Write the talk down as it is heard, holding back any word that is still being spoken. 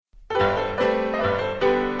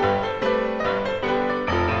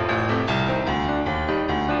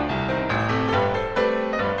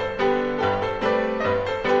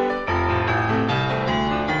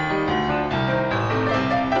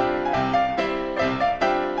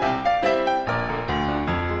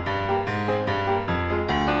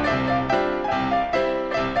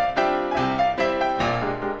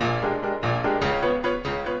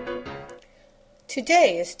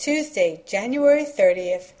Today is Tuesday, January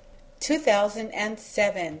 30th,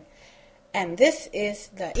 2007, and this is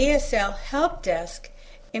the ESL Help Desk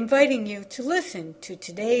inviting you to listen to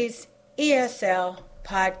today's ESL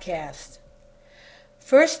podcast.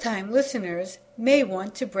 First-time listeners may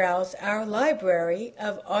want to browse our library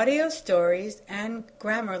of audio stories and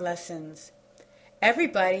grammar lessons.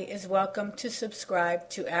 Everybody is welcome to subscribe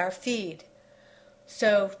to our feed.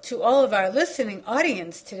 So, to all of our listening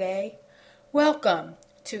audience today, welcome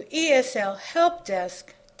to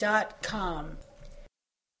ESLHelpDesk.com.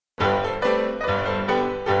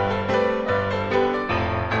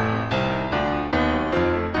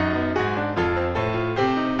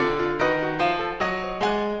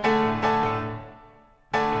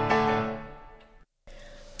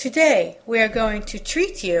 Today, we are going to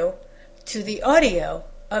treat you to the audio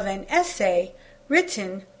of an essay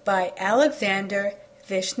written by Alexander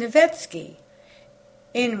Vishnevetsky,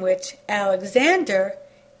 in which Alexander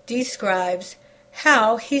describes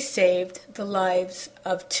how he saved the lives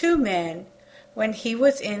of two men when he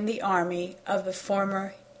was in the army of the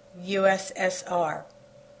former USSR.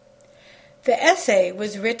 The essay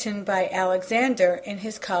was written by Alexander in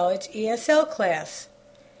his college ESL class.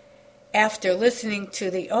 After listening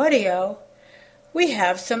to the audio, we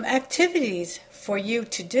have some activities for you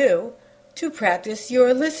to do to practice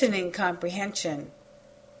your listening comprehension.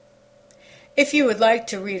 If you would like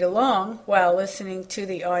to read along while listening to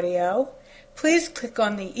the audio, please click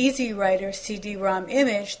on the Easy Writer CD-ROM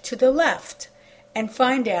image to the left and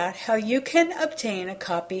find out how you can obtain a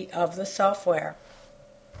copy of the software.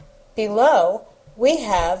 Below, we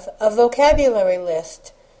have a vocabulary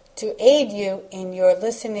list to aid you in your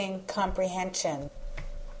listening comprehension.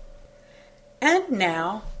 And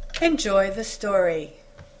now, enjoy the story.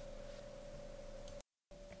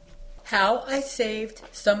 How I Saved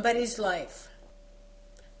Somebody's Life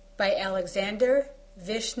by Alexander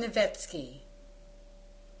Vishnevetsky.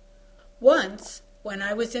 Once, when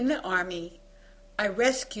I was in the army, I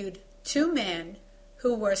rescued two men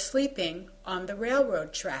who were sleeping on the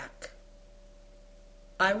railroad track.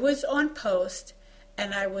 I was on post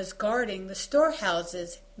and I was guarding the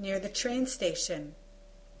storehouses near the train station.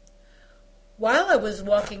 While I was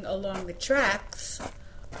walking along the tracks,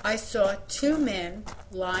 I saw two men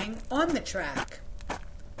lying on the track.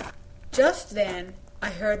 Just then, I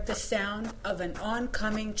heard the sound of an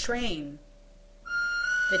oncoming train.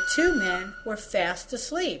 The two men were fast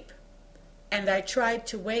asleep, and I tried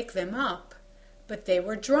to wake them up, but they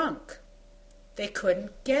were drunk. They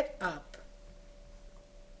couldn't get up.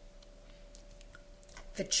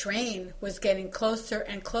 The train was getting closer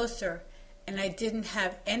and closer, and I didn't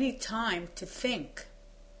have any time to think.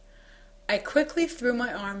 I quickly threw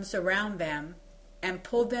my arms around them and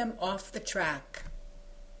pulled them off the track.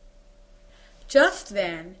 Just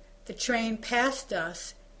then, the train passed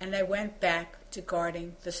us, and I went back to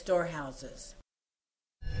guarding the storehouses.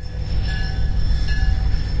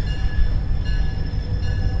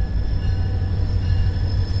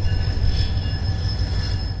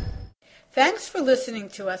 Thanks for listening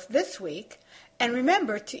to us this week, and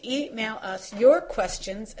remember to email us your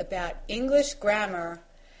questions about English grammar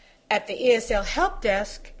at the ESL Help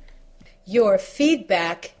Desk. Your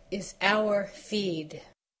feedback is our feed.